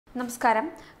നമസ്കാരം.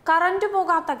 കറന്റ്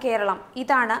പോകാത്ത കേരളം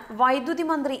ഇതാണ് വൈദ്യുതി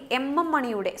മന്ത്രി എം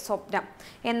മണിയുടെ സ്വപ്നം.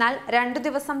 എന്നാൽ 2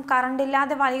 ദിവസം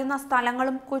കറണ്ടില്ലാതെ വലയുന്ന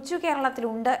സ്ഥലങ്ങളും കൊച്ചു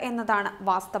കേരളത്തിലുണ്ട് എന്നതാണ്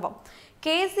വാസ്തവം.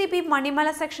 kseb മണിമല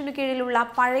സെക്ഷനു കീഴിലുള്ള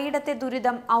പഴയിടത്തെ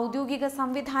ദുരിതം ഔദ്യോഗിക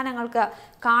സംവിധാനങ്ങൾക്ക്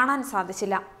കാണാൻ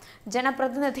സാധിച്ചില്ല.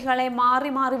 ജനപ്രതിനിധികളെ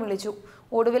മാറി മാറി വിളിച്ചു.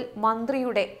 ഒടുവിൽ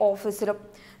മന്ത്രിയുടെ ഓഫീസിലും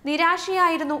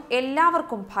നിരാശയായിരുന്നു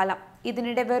എല്ലാവർക്കും ഫലം.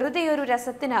 ഇതിനിടെ വെറുതെയൊരു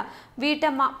രസത്തിന്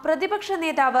വീട്ടമ്മ പ്രതിപക്ഷ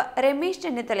നേതാവ് രമേശ്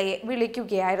ചെന്നിത്തലയെ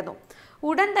വിളിക്കുകയായിരുന്നു.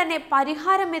 ഉടൻ തന്നെ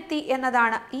പരിഹാരമെത്തി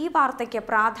എന്നതാണ് ഈ വാർത്തയ്ക്ക്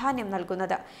പ്രാധാന്യം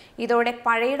നൽകുന്നത്. ഇതോടെ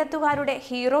പഴയിടത്തുകാരുടെ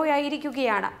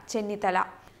ഹീറോയായിരിക്കുകയാണ് ചെന്നിത്തല.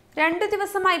 2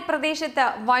 ദിവസമായി പ്രദേശത്ത്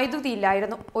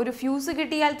വൈദ്യുതിയില്ലായിരുന്നു. ഒരു ഫ്യൂസ്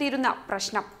കിട്ടിയാൽ തീരുന്ന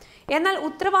പ്രശ്നം. എന്നാൽ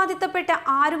ഉത്തരവാദിത്തപ്പെട്ട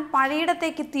ആരും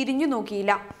പഴയിടത്തേക്ക് തിരിഞ്ഞു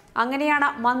നോക്കിയില്ല. അങ്ങനെയാണ്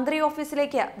മന്ത്രി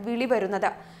ഓഫീസിലേക്ക് വിളി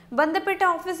വരുന്നത്. ബന്ധപ്പെട്ട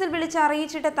ഓഫീസിൽ വിളിച്ച്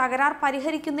അറിയിച്ചിട്ട് തകരാർ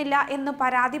പരിഹരിക്കുന്നില്ല എന്ന്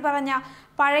പരാതി പറഞ്ഞ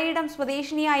പഴയിടം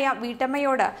സ്വദേശിനിയായ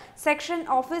വീട്ടമ്മയോട് സെക്ഷൻ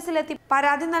ഓഫീസിലെത്തി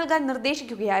പരാതി നൽകാൻ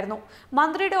നിർദ്ദേശിക്കുകയായിരുന്നു.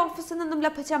 മന്ത്രിയുടെ ഓഫീസിൽ നിന്നും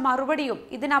ലഭിച്ച മറുപടിയും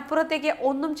ഇതിനപ്പുറത്തേക്ക്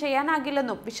ഒന്നും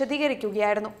ചെയ്യാനാകില്ലെന്നും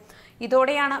വിശദീകരിക്കുകയായിരുന്നു.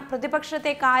 ഇതോടെയാണ്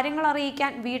പ്രതിപക്ഷത്തെ കാര്യങ്ങൾ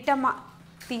അറിയിക്കാൻ വീട്ടമ്മ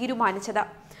തീരുമാനിച്ചത്.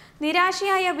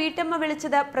 നിരാശയായ വീട്ടമ്മ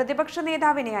വിളിച്ചത് പ്രതിപക്ഷ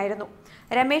നേതാവിനെയായിരുന്നു.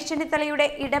 രമേശ് ചെന്നിത്തലയുടെ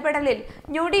ഇടപെടലിൽ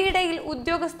ഞൊടിയിടയിൽ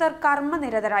ഉദ്യോഗസ്ഥർ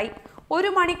കർമ്മനിരതരായി. 1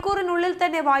 മണിക്കൂറിനുള്ളിൽ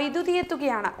തന്നെ വൈദ്യുതി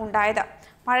എത്തുകയാണ് ഉണ്ടായത്.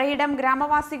 പഴയിടം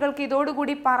ഗ്രാമവാസികൾക്ക്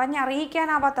ഇതോടുകൂടി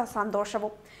പറഞ്ഞറിയിക്കാനാവാത്ത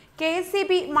സന്തോഷവും.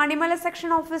 kseb മണിമല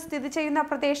സെക്ഷൻ ഓഫീസ് സ്ഥിതി ചെയ്യുന്ന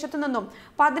പ്രദേശത്തു നിന്നും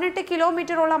 18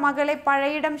 കിലോമീറ്ററോളം അകലെ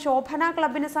പഴയിടം ശോഭന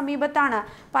ക്ലബിന് സമീപത്താണ്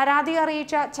പരാതി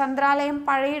അറിയിച്ച ചന്ദ്രാലയം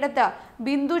പഴയിടത്ത്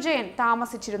ബിന്ദുജയൻ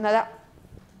താമസിച്ചിരുന്നത്.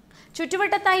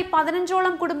 ചുറ്റുവട്ടത്തായി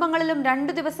 15ഓളം കുടുംബങ്ങളിലും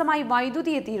 2 ദിവസമായി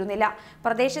വൈദ്യുതി എത്തിയിരുന്നില്ല.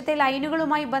 പ്രദേശത്തെ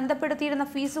ലൈനുകളുമായി ബന്ധപ്പെടുത്തിയിരുന്ന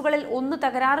ഫീസുകളിൽ ഒന്ന്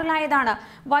തകരാറിലായതാണ്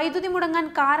വൈദ്യുതി മുടങ്ങാൻ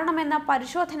കാരണമെന്ന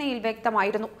പരിശോധനയിൽ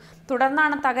വ്യക്തമായിരുന്നു.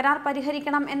 തുടർന്നാണ് തകരാർ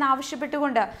പരിഹരിക്കണം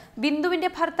എന്നാവശ്യപ്പെട്ടുകൊണ്ട് ബിന്ദുവിന്റെ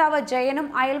ഭർത്താവ് ജയനും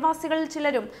അയൽവാസികളിൽ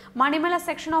ചിലരും മണിമല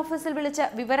സെക്ഷൻ ഓഫീസിൽ വിളിച്ച്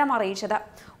വിവരം അറിയിച്ചത്.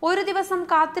 1 ദിവസം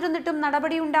കാത്തിരുന്നിട്ടും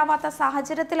നടപടിയുണ്ടാവാത്ത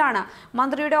സാഹചര്യത്തിലാണ്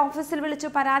മന്ത്രിയുടെ ഓഫീസിൽ വിളിച്ചു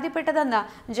പരാതിപ്പെട്ടതെന്ന്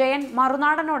ജയൻ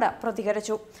മറുനാടനോട്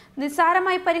പ്രതികരിച്ചു.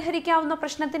 നിസ്സാരമായി പരിഹരിക്കാവുന്ന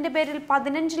പ്രശ്നത്തിന്റെ പേരിൽ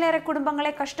 15ലേറെ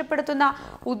കുടുംബങ്ങളെ കഷ്ടപ്പെടുത്തുന്ന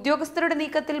ഉദ്യോഗസ്ഥരുടെ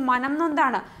നീക്കത്തിൽ മനം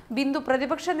നൊന്താണ് ബിന്ദു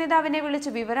പ്രതിപക്ഷ നേതാവിനെ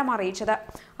വിളിച്ച് വിവരം അറിയിച്ചത്.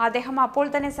 അദ്ദേഹം അപ്പോൾ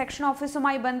തന്നെ സെക്ഷൻ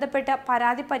ഓഫീസുമായി ബന്ധപ്പെട്ട്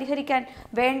പരാതി പരിഹരിക്കാൻ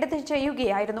വേണ്ടത്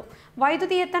ചെയ്യുകയായിരുന്നു.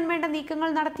 വൈദ്യുതി എത്താൻ വേണ്ട നീക്കങ്ങൾ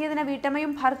നടത്തിയതിന്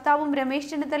വീട്ടമ്മയും ഭർത്താവും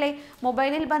രമേശ് ചെന്നിത്തലയെ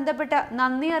മൊബൈലിൽ ബന്ധപ്പെട്ട്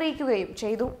നന്ദി അറിയിക്കുകയും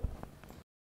ചെയ്തു.